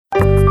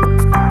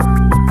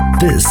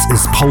This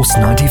is Pulse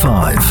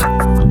 95.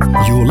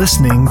 You're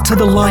listening to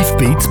the Life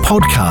Beats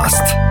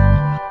podcast.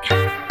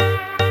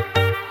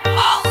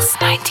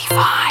 Pulse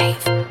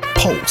 95.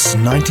 Pulse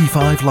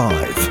 95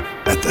 Live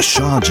at the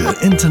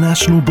Sharjah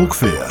International Book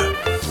Fair.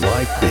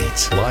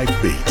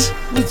 Live Beats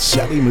with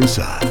Sally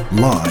Musa.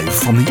 Live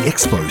from the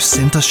Expo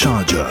Centre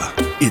Sharjah.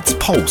 It's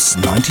Pulse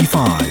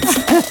 95.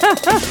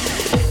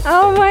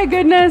 Oh my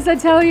goodness, I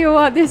tell you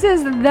what, this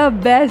is the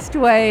best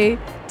way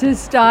to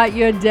start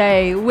your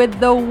day with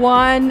the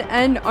one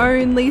and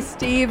only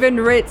Stephen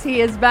Ritz.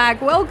 He is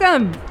back.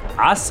 Welcome.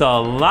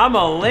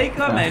 Assalamu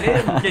alaikum,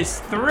 and I'm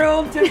just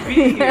thrilled to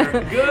be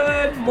here.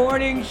 Good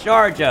morning,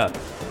 Sharjah.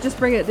 Just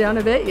bring it down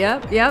a bit.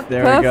 Yep.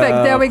 There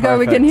Perfect. There we go.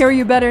 We can Perfect. hear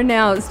you better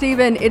now.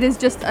 Stephen, it is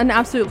just an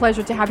absolute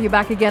pleasure to have you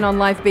back again on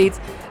Life Beats,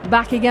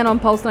 back again on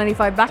Pulse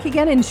 95, back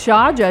again in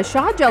Sharjah.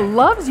 Sharjah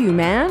loves you,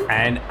 man.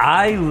 And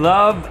I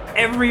love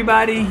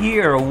everybody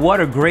here.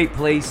 What a great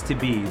place to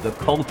be. The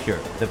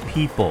culture, the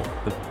people,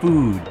 the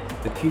food,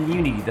 the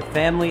community, the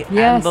family,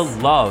 Yes. and the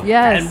love.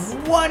 Yes.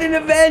 And what an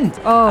event.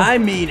 Oh. I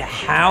mean,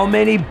 how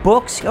many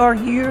books are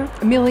here?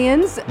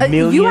 Millions.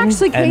 Millions You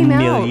actually came and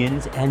out.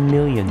 millions and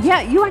millions. Yeah,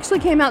 you actually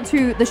came out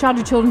to the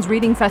Sharjah Children's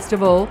Reading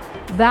Festival.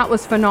 That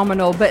was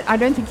phenomenal, but I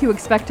don't think you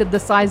expected the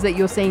size that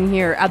you're seeing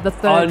here at the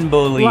third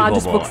Unbelievable.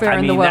 largest book fair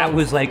in the world. That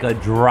was like a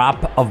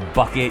drop of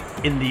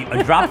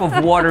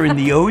water in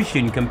the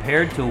ocean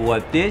compared to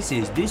what this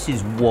is. This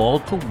is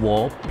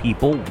wall-to-wall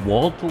people,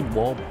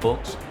 wall-to-wall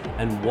books,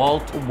 and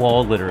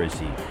wall-to-wall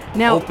literacy.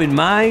 Now- Open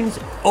minds,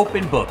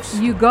 open books.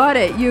 You got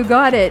it.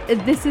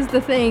 This is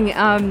the thing,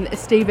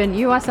 Stephen.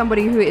 You are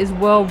somebody who is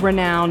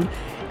world-renowned,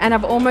 and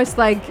I've almost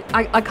I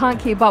can't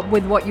keep up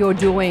with what you're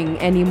doing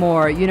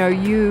anymore. You know,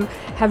 you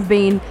have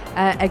been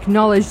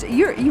acknowledged.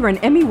 You're an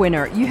Emmy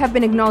winner. You have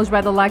been acknowledged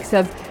by the likes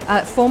of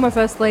former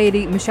First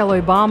Lady Michelle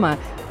Obama,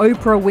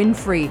 Oprah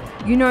Winfrey.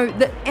 You know,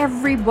 that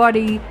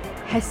everybody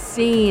has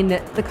seen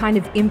the kind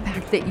of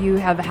impact that you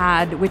have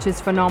had, which is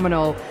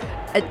phenomenal,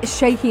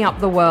 shaking up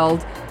the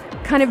world.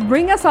 Kind of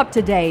bring us up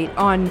to date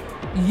on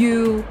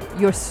you,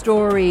 your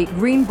story,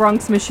 Green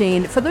Bronx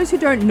Machine. For those who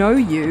don't know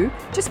you,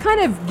 just kind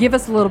of give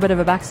us a little bit of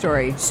a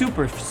backstory.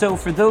 Super. So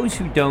for those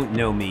who don't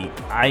know me,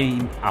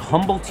 I'm a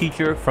humble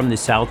teacher from the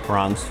South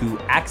Bronx who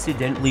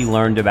accidentally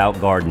learned about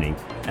gardening.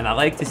 And I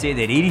like to say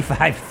that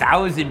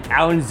 85,000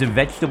 pounds of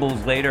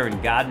vegetables later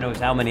and God knows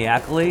how many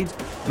accolades,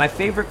 my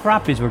favorite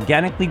crop is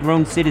organically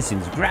grown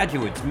citizens,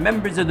 graduates,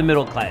 members of the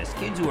middle class,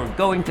 kids who are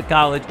going to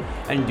college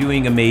and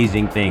doing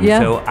amazing things. Yeah.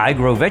 So I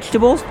grow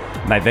vegetables,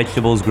 my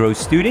vegetables grow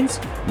students,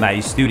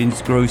 my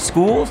students grow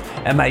schools,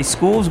 and my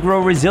schools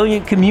grow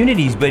resilient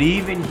communities. But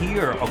even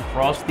here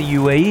across the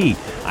UAE,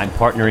 I'm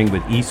partnering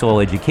with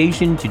eSoil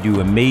Education to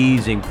do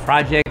amazing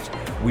projects.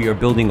 We are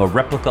building a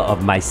replica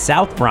of my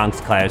South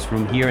Bronx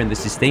classroom here in the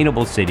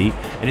Sustainable City,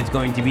 and it's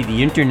going to be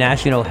the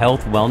International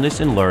Health, Wellness,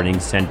 and Learning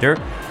Center.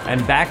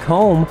 And back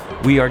home,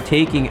 we are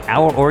taking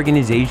our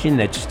organization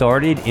that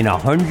started in a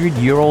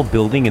 100-year-old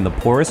building in the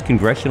poorest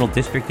congressional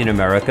district in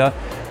America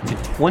to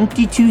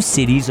 22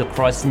 cities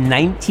across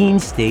 19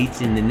 states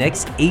in the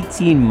next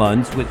 18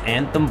 months with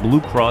Anthem Blue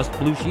Cross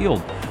Blue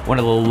Shield, one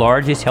of the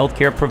largest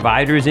healthcare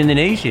providers in the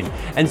nation.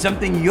 And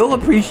something you'll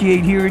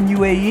appreciate here in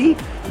UAE,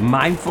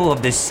 mindful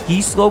of the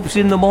ski slopes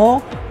in the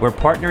mall, we're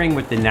partnering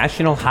with the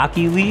National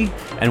Hockey League,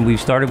 and we've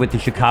started with the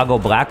Chicago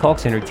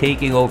Blackhawks and are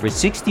taking over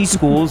 60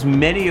 schools,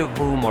 many of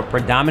whom are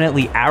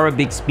predominantly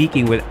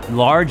Arabic-speaking, with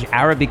large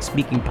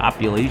Arabic-speaking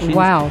populations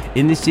Wow.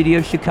 in the city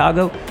of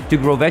Chicago, to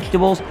grow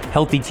vegetables,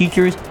 healthy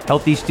teachers,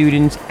 healthy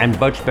students, and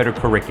much better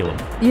curriculum.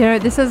 You know,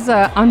 this is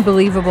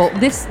unbelievable.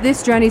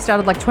 This journey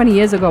started like 20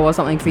 years ago or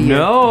something for you.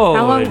 No,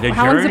 How long, the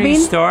how long's it journey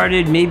been?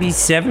 started maybe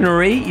 7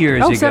 or 8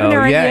 years ago. 7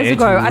 or 8 Yeah, years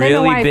it's ago. I don't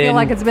know really why I feel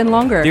like it's been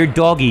longer. They're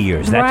doggy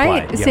years, that's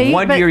Right? why. Yeah, See,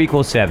 1 but- year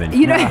equals 7.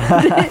 You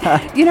know,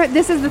 you know,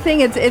 this is the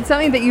thing. It's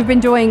something that you've been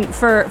doing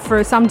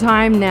for some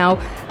time now.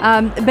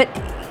 But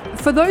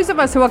for those of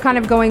us who are kind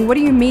of going, what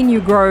do you mean you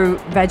grow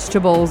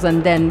vegetables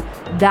and then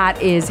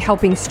that is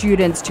helping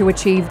students to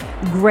achieve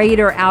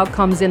greater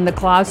outcomes in the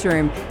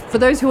classroom? For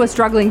those who are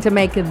struggling to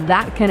make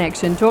that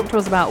connection, talk to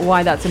us about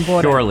why that's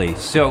important. Surely.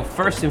 So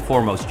first and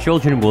foremost,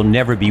 children will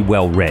never be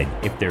well read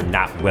if they're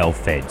not well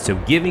fed. So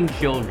giving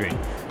children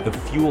the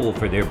fuel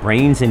for their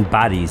brains and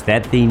bodies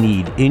that they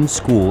need in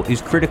school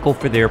is critical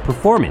for their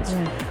performance.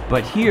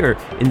 But here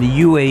in the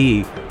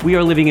UAE, we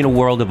are living in a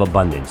world of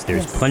abundance.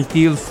 There's Yes.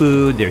 plenty of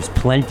food, there's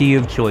plenty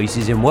of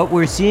choices, and what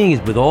we're seeing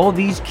is with all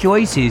these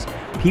choices,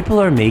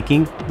 people are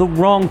making the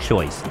wrong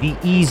choice, the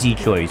easy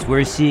choice.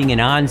 We're seeing an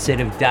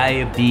onset of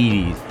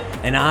diabetes,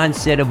 an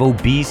onset of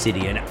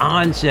obesity, an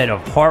onset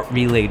of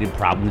heart-related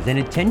problems and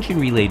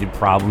attention-related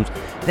problems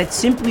that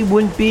simply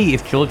wouldn't be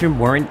if children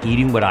weren't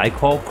eating what I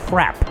call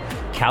crap.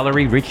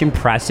 Calorie-rich and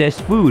processed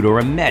food, or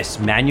a mess,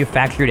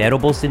 manufactured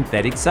edible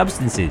synthetic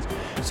substances.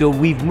 So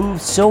we've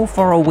moved so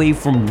far away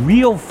from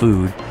real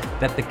food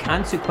that the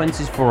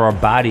consequences for our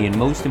body and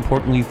most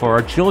importantly for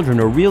our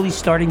children are really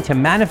starting to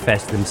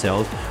manifest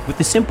themselves with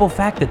the simple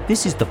fact that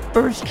this is the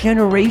first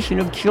generation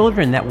of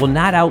children that will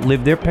not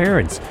outlive their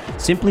parents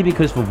simply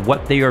because of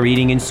what they are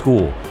eating in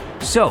school.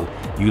 So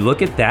you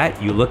look at that,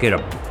 you look at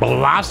a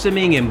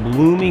blossoming and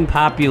blooming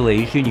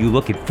population, you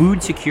look at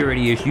food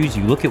security issues,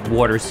 you look at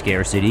water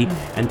scarcity,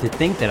 and to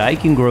think that I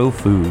can grow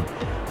food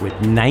with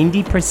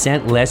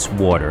 90% less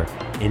water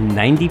in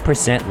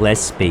 90% less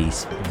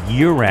space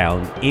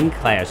year-round in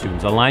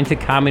classrooms, aligned to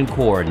Common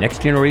Core,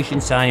 Next Generation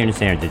Science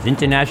Standards,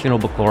 International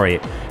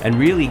Baccalaureate, and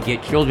really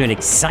get children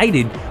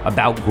excited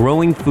about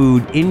growing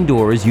food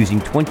indoors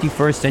using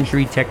 21st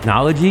century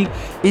technology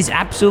is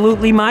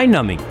absolutely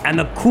mind-numbing. And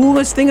the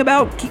coolest thing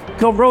about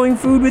growing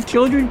food with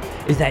children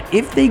is that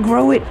if they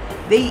grow it,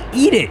 they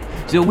eat it.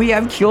 So we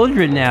have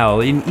children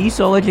now in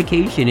ESOL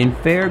education, in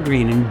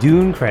Fairgreen, in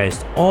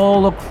Dunecrest,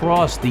 all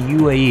across the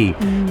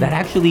UAE that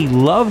actually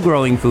love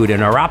growing food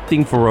and are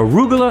opting for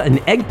arugula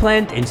and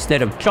eggplant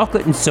instead of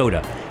chocolate and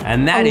soda.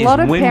 And that is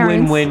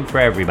win-win-win for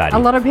everybody. A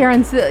lot of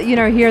parents,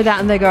 hear that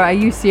and they go, are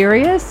you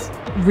serious?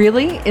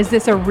 Really? Is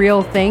this a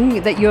real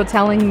thing that you're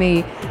telling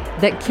me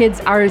that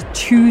kids are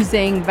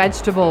choosing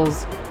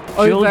vegetables?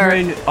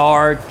 Children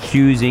are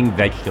choosing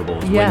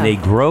vegetables. Yeah. When they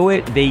grow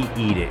it, they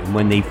eat it. And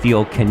when they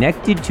feel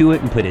connected to it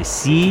and put a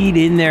seed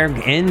in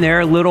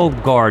their little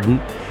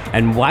garden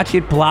and watch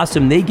it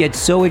blossom, they get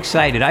so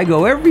excited. I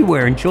go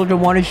everywhere and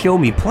children want to show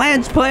me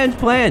plants.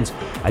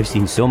 I've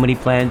seen so many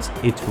plants,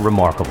 it's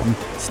remarkable.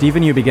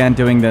 Stephen, you began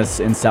doing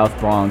this in South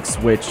Bronx,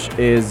 which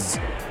is,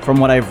 from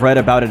what I've read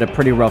about it, a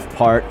pretty rough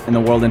part in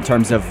the world in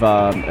terms of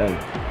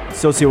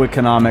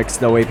socioeconomics,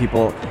 the way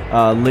people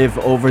live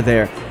over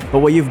there. But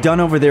what you've done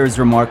over there is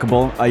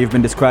remarkable. You've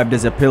been described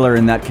as a pillar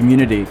in that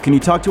community. Can you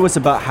talk to us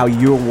about how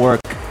your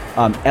work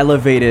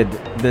elevated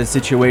the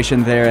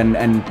situation there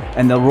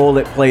and the role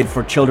it played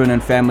for children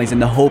and families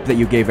and the hope that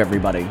you gave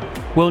everybody?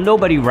 Well,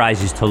 nobody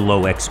rises to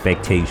low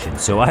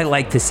expectations, so I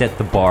like to set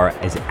the bar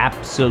as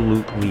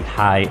absolutely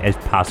high as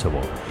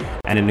possible.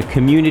 And in the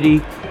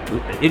community,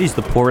 it is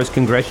the poorest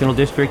congressional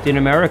district in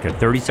America.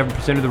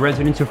 37% of the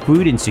residents are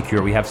food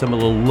insecure. We have some of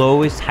the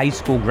lowest high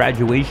school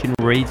graduation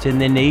rates in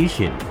the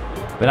nation.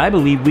 But I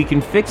believe we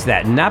can fix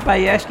that, not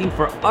by asking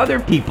for other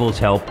people's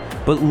help,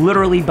 but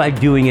literally by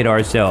doing it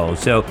ourselves.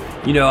 So,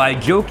 I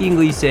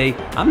jokingly say,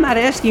 I'm not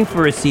asking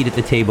for a seat at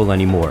the table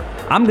anymore.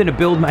 I'm going to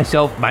build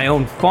myself my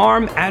own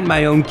farm and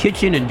my own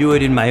kitchen and do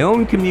it in my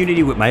own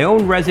community with my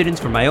own residents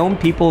for my own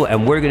people,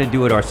 and we're going to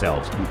do it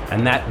ourselves.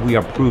 And that we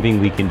are proving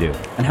we can do.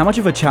 And how much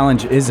of a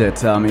challenge is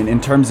it? In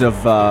terms of,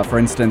 for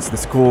instance, the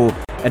school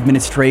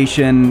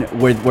administration,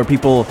 were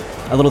people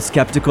a little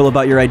skeptical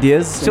about your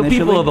ideas So initially?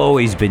 people have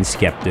always been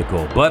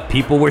skeptical, but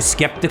people were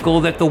skeptical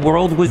that the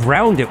world was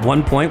round at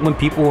one point when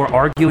people were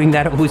arguing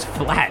that it was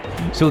flat.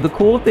 So the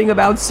cool thing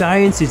about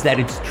science is that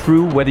it's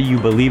true whether you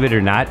believe it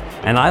or not,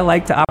 and I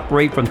like to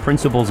operate from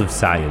principles of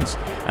science.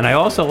 And I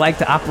also like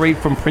to operate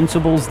from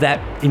principles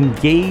that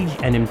engage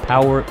and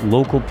empower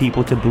local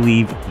people to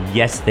believe,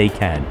 yes, they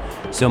can.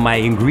 So my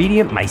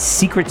ingredient, my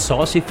secret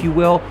sauce, if you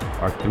will,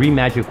 are 3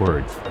 magic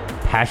words: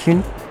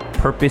 passion,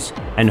 purpose,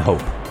 and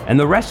hope. And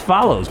the rest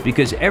follows,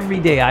 because every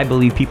day I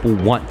believe people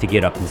want to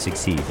get up and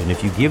succeed. And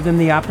if you give them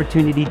the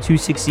opportunity to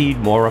succeed,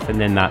 more often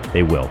than not,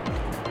 they will.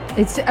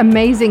 It's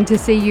amazing to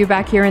see you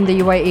back here in the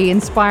UAE,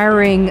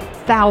 inspiring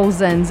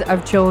thousands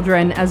of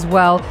children as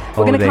well.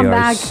 We're going to come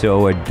back. They are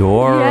so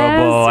adorable.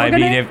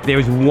 Yes, if there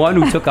was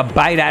one who took a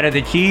bite out of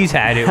the cheese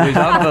hat, it was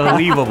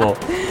unbelievable.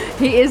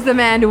 He is the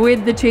man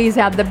with the cheese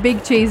hat. The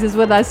big cheese is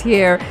with us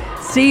here.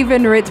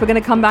 Stephen Ritz. We're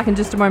going to come back in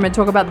just a moment,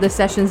 talk about the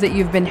sessions that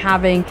you've been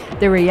having,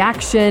 the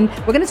reaction.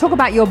 We're going to talk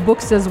about your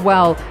books as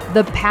well.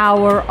 The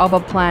Power of a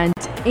Plant.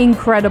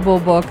 Incredible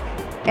book.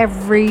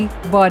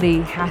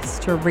 Everybody has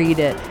to read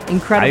it.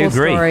 Incredible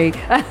story.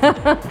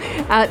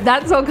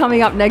 That's all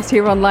coming up next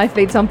here on Life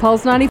Beats on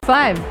Pulse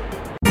 95.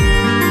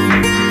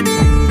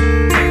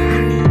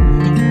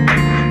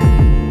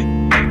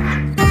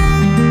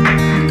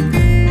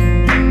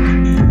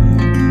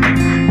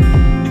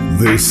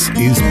 This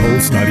is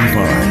Pulse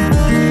 95.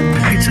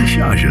 It's a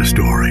Sharjah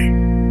story.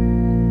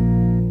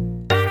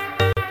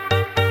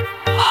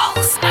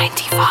 Pulse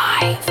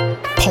 95.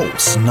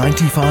 Pulse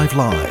 95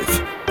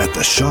 Live at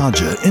the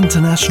Sharjah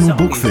International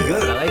Book Fair.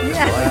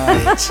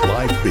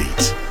 Live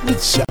Beats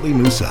with Sally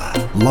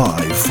Musa.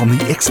 Live from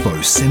the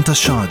Expo Centre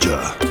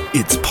Sharjah.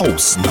 It's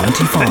Pulse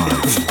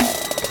 95.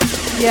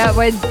 Yeah,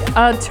 we're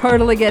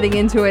totally getting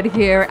into it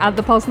here at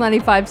the Pulse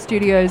 95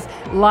 studios,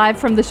 live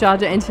from the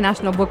Sharjah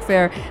International Book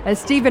Fair.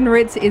 Stephen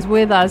Ritz is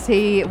with us.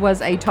 He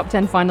was a top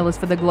 10 finalist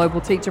for the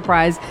Global Teacher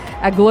Prize,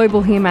 a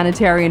global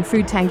humanitarian,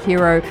 food tank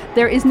hero.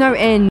 There is no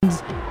end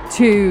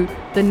to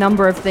the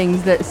number of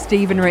things that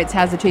Stephen Ritz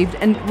has achieved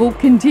and will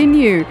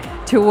continue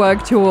to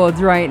work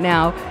towards right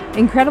now.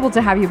 Incredible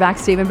to have you back,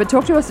 Stephen. But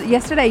talk to us.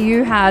 Yesterday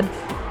you had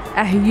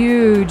a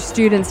huge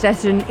student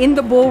session in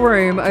the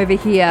ballroom over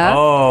here.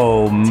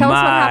 Oh Tell my!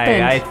 us what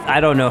happened. I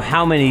don't know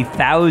how many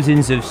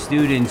thousands of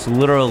students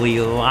literally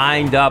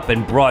lined up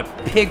and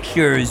brought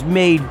pictures,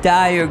 made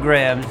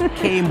diagrams,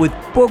 came with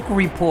book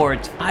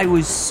reports. I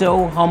was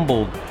so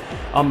humbled.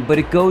 But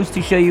it goes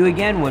to show you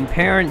again, when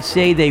parents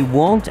say they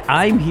won't,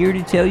 I'm here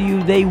to tell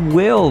you they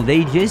will.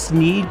 They just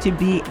need to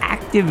be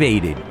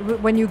activated.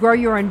 When you grow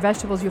your own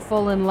vegetables, you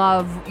fall in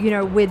love,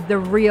 with the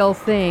real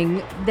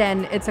thing,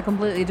 then it's a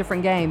completely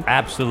different game.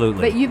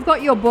 Absolutely. But you've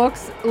got your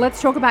books.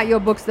 Let's talk about your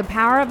books, The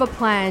Power of a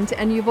Plant,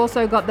 and you've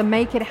also got the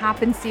Make It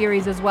Happen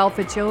series as well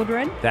for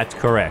children. That's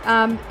correct.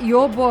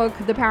 Your book,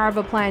 The Power of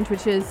a Plant,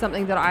 which is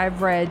something that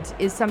I've read,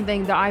 is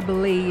something that I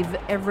believe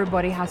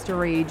everybody has to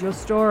read. Your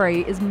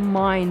story is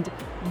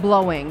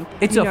mind-blowing.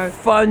 It's a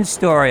fun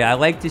story. I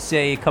like to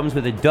say it comes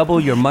with a double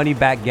your money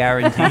back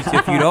guarantee. So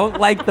if you don't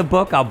like the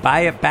book, I'll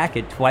buy it back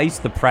at twice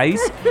the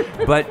price.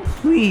 But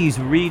please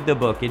read the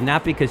book, and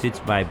not because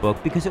it's my book,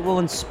 because it will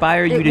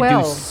inspire you to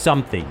do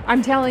something.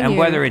 I'm telling you. And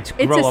whether it's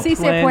grow a Si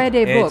Se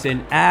Puede book. It's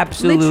an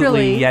absolutely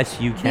Literally, yes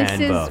you can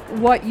this book. is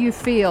what you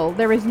feel.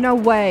 There is no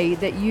way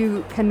that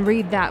you can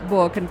read that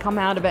book and come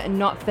out of it and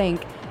not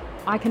think,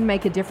 I can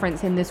make a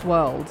difference in this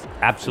world.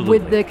 Absolutely.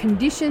 With the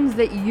conditions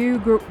that you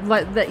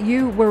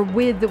were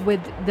with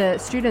the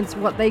students,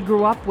 what they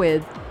grew up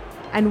with,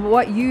 and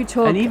what you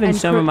took, and even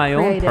some of my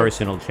own created.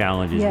 personal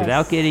challenges, Yes.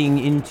 without getting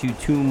into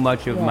too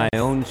much of my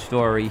Yes. own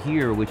story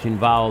here, which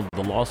involved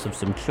the loss of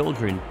some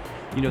children.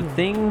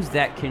 Things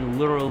that can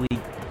literally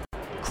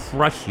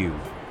crush you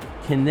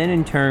can then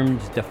in turn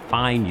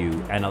define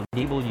you and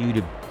enable you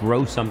to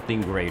grow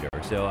something greater.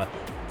 So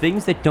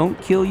things that don't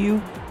kill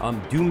you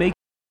do make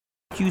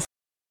you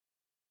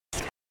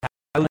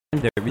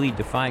that really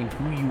define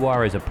who you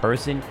are as a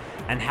person,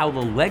 and how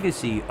the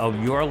legacy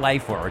of your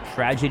life or a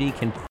tragedy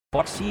can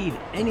succeed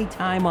any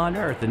time on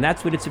earth. And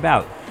that's what it's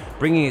about,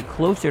 bringing it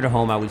closer to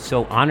home. I was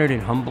so honored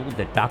and humbled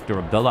that Dr.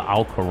 Abdullah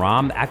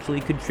Al-Karam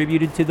actually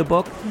contributed to the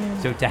book.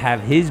 So to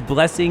have his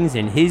blessings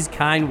and his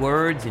kind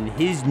words and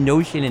his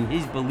notion and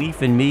his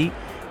belief in me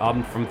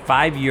from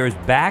 5 years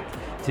back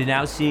to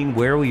now seeing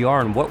where we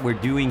are and what we're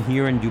doing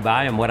here in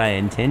Dubai and what I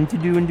intend to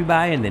do in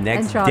Dubai in the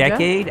next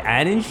decade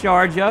and in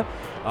Sharjah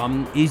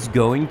is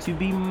going to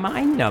be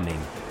mind-numbing.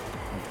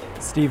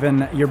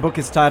 Stephen, your book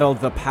is titled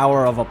The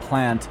Power of a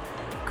Plant.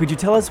 Could you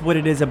tell us what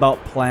it is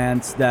about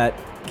plants that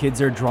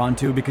kids are drawn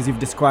to? Because you've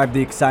described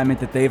the excitement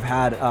that they've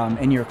had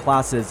in your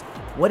classes.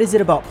 What is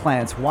it about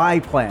plants? Why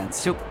plants?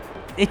 So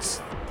it's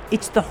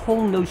the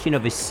whole notion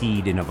of a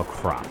seed and of a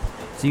crop.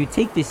 So you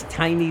take this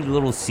tiny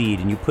little seed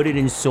and you put it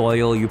in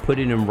soil, you put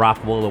it in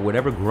rock wool or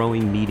whatever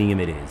growing medium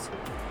it is.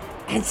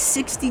 And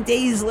 60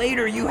 days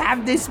later, you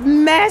have this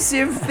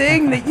massive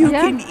thing that you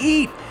can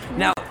eat.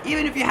 Now,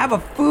 even if you have a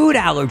food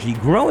allergy,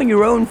 growing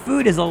your own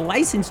food is a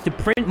license to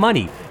print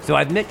money. So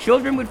I've met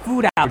children with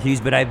food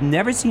allergies, but I've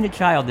never seen a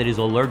child that is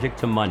allergic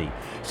to money.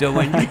 So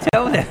when you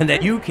tell them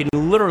that you can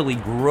literally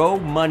grow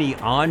money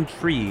on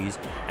trees,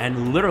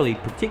 and literally,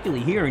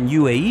 particularly here in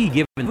UAE,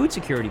 given the food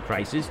security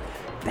crisis,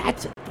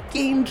 that's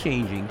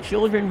game-changing.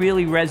 Children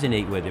really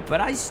resonate with it. But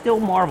I still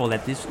marvel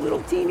that this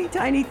little teeny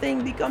tiny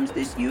thing becomes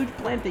this huge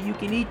plant that you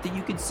can eat, that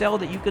you can sell,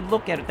 that you can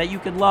look at, that you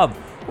can love,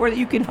 or that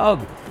you can hug.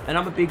 And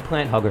I'm a big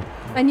plant hugger.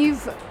 And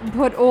you've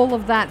put all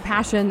of that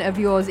passion of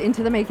yours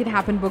into the Make It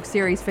Happen book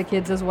series for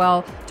kids as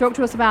well. Talk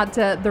to us about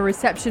the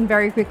reception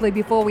very quickly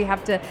before we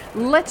have to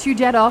let you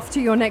jet off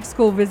to your next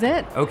school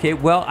visit. Okay,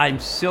 well, I'm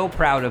so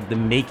proud of the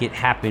Make It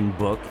Happen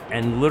book,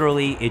 and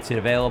literally it's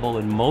available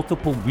in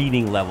multiple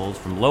reading levels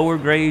from lower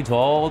grades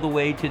all the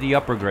way to the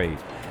upper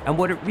grades. And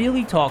what it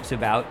really talks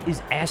about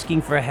is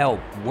asking for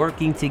help,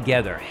 working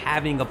together,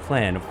 having a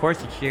plan. Of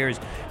course, it shares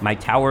my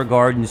Tower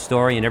Garden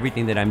story and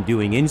everything that I'm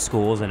doing in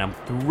schools, and I'm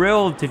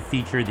thrilled to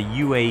feature the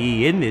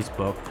UAE in this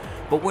book.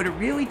 But what it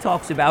really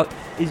talks about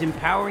is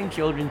empowering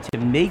children to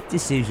make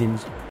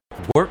decisions,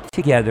 work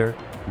together,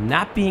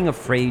 not being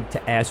afraid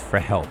to ask for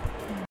help.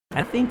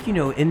 I think,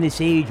 in this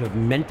age of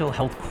mental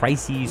health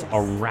crises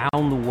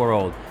around the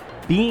world,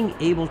 being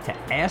able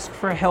to ask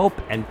for help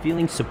and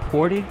feeling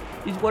supported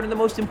is one of the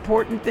most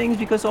important things,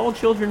 because all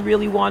children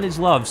really want is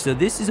love. So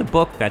this is a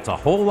book that's a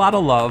whole lot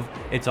of love.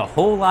 It's a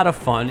whole lot of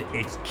fun.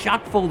 It's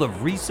chock full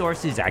of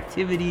resources,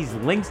 activities,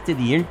 links to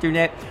the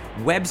internet,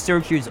 web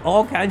searches,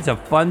 all kinds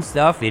of fun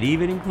stuff. It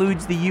even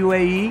includes the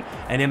UAE.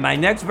 And in my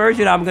next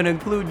version, I'm going to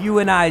include you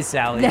and I,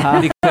 Sally,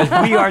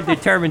 because we are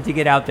determined to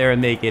get out there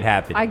and make it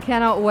happen. I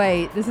cannot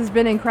wait. This has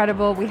been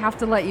incredible. We have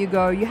to let you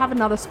go. You have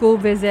another school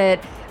visit,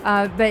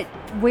 but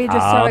we're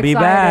just so excited. Be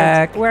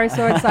back. We're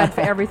so excited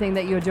for everything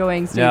that you're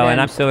doing, Stephen. No,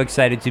 and I'm so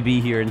excited to be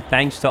here. And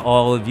thanks to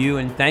all of you,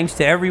 and thanks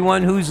to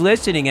everyone who's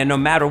listening. And no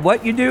matter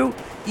what you do,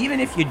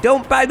 even if you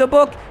don't buy the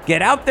book,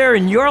 get out there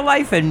in your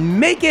life and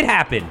make it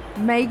happen.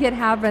 Make it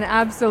happen,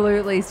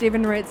 absolutely.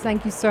 Stephen Ritz,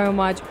 thank you so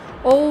much.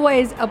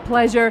 Always a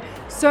pleasure.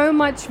 So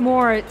much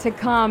more to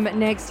come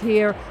next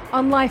here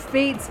on Life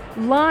Beats,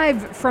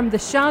 live from the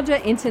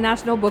Sharjah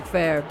International Book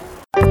Fair.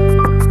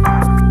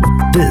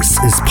 This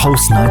is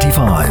Pulse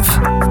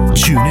 95.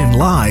 Tune in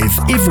live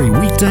every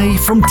weekday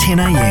from 10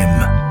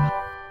 a.m.